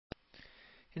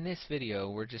In this video,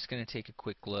 we're just going to take a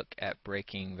quick look at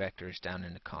breaking vectors down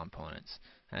into components.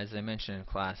 As I mentioned in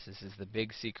class, this is the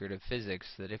big secret of physics,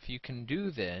 that if you can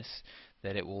do this,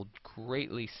 that it will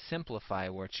greatly simplify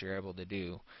what you're able to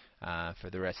do for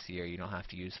the rest of the year. You don't have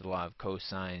to use the law of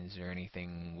cosines or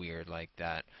anything weird like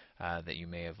that that you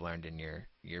may have learned in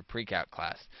your pre-calc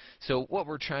class. So what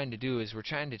we're trying to do is we're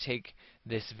trying to take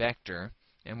this vector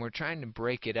and we're trying to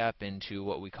break it up into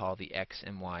what we call the x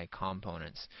and y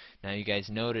components. Now you guys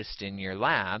noticed in your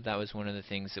lab that was one of the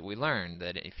things that we learned,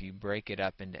 that if you break it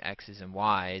up into x's and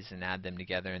y's and add them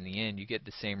together in the end, you get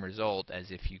the same result as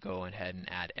if you go ahead and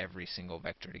add every single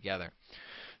vector together.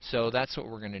 So that's what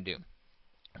we're going to do.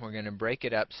 We're going to break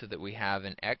it up so that we have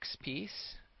an x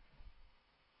piece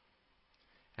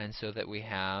and so that we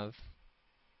have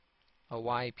a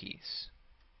y piece.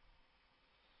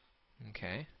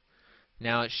 Okay.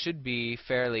 Now it should be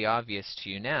fairly obvious to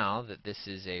you now that this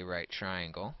is a right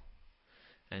triangle.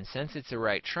 And since it's a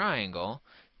right triangle,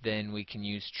 then we can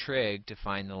use trig to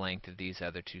find the length of these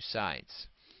other two sides.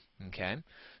 Okay?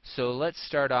 So let's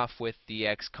start off with the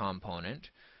x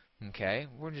component. Okay?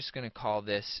 We're just going to call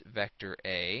this vector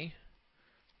A.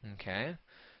 Okay?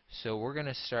 So we're going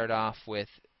to start off with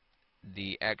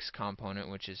the x component,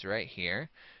 which is right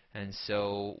here. And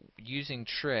so using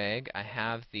trig, I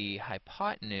have the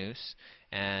hypotenuse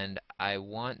and I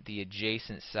want the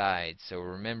adjacent side. So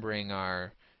remembering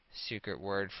our secret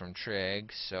word from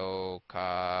trig, so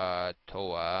ka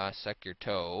toa, suck your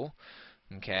toe,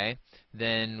 okay,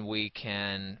 then we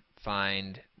can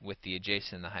find with the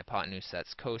adjacent and the hypotenuse,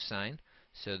 that's cosine.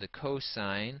 So the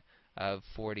cosine of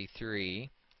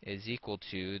 43 is equal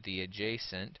to the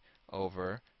adjacent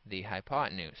over the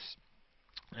hypotenuse.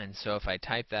 And so if I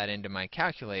type that into my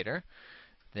calculator,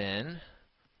 then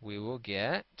we will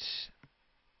get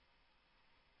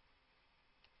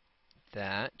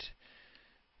that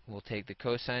we'll take the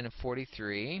cosine of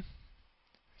 43,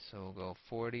 so we'll go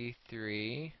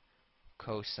 43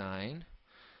 cosine.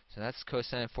 So that's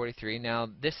cosine of 43. Now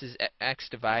this is x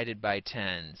divided by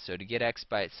 10, so to get x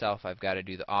by itself I've got to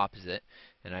do the opposite,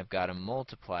 and I've got to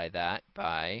multiply that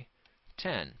by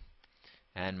 10.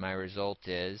 And my result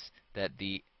is that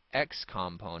the x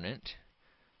component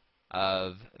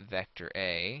of vector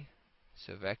A,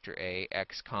 so vector A,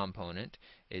 x component,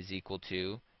 is equal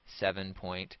to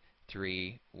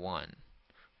 7.31.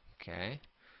 Okay?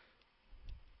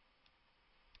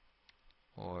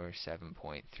 Or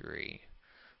 7.3.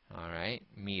 Alright,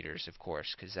 meters, of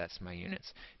course, because that's my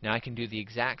units. Now I can do the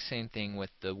exact same thing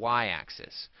with the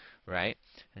y-axis, right?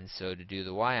 And so to do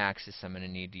the y-axis, I'm going to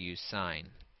need to use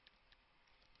sine.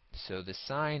 So the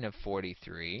sine of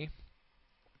 43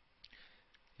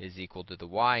 is equal to the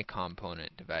y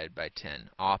component divided by 10,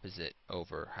 opposite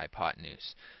over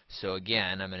hypotenuse. So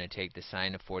again, I'm going to take the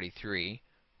sine of 43,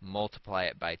 multiply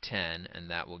it by 10, and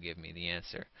that will give me the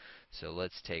answer. So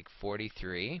let's take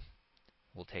 43,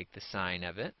 we'll take the sine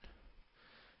of it,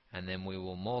 and then we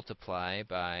will multiply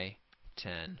by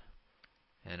 10.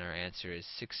 And our answer is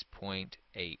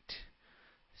 6.8.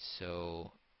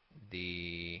 So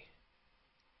the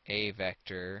A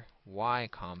vector y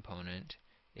component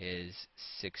is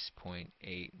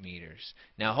 6.8 meters.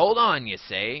 Now hold on, you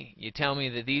say. You tell me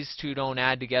that these two don't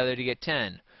add together to get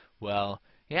 10. Well,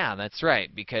 yeah, that's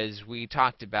right, because we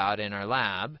talked about in our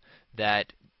lab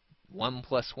that 1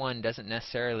 plus 1 doesn't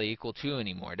necessarily equal 2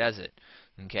 anymore, does it?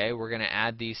 Okay, we're going to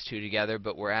add these two together,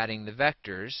 but we're adding the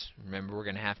vectors. Remember, we're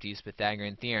going to have to use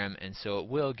Pythagorean theorem, and so it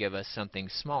will give us something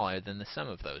smaller than the sum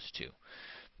of those two.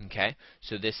 Okay,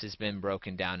 so this has been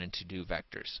broken down into two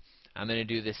vectors. I'm going to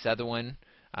do this other one.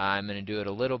 I'm going to do it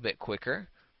a little bit quicker.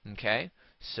 Okay,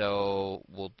 so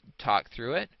we'll talk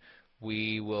through it.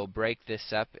 We will break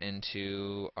this up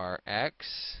into our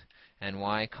x and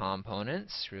y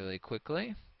components really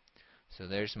quickly. So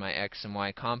there's my x and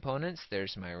y components.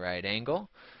 There's my right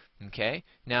angle. Okay,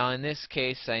 now in this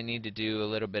case I need to do a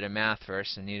little bit of math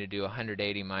first. I need to do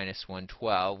 180 minus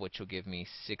 112, which will give me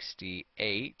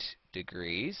 68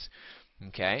 degrees.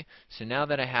 Okay, so now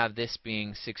that I have this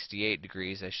being 68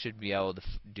 degrees, I should be able to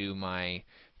do my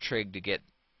trig to get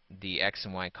the x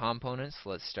and y components.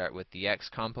 Let's start with the x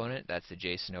component. That's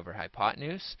adjacent over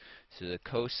hypotenuse. So the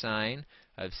cosine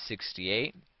of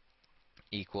 68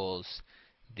 equals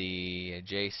the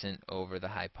adjacent over the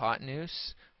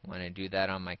hypotenuse. When I do that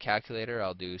on my calculator,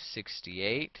 I'll do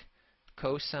 68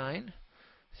 cosine.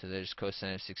 So there's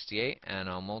cosine of 68, and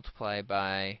I'll multiply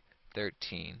by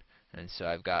 13. And so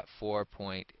I've got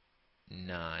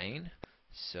 4.9.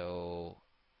 So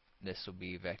this will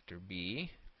be vector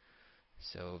B.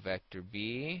 So vector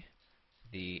B,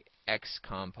 the x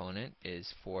component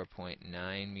is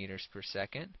 4.9 meters per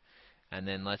second, And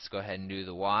then let's go ahead and do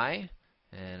the y.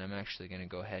 And I'm actually going to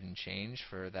go ahead and change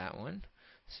for that one.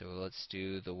 So let's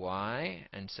do the y.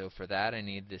 And so for that I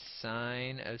need the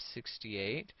sine of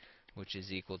 68, which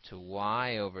is equal to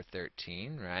y over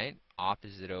 13, right?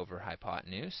 Opposite over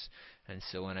hypotenuse. And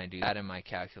so when I do that in my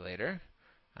calculator,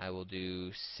 I will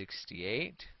do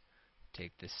 68,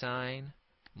 take the sine,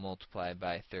 multiply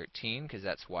by 13, because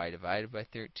that's y divided by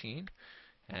 13,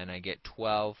 and I get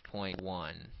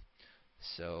 12.1.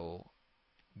 So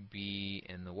b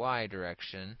in the y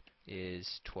direction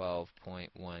is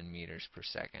 12.1 meters per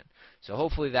second. So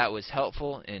hopefully that was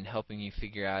helpful in helping you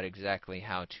figure out exactly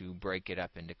how to break it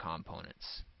up into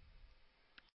components.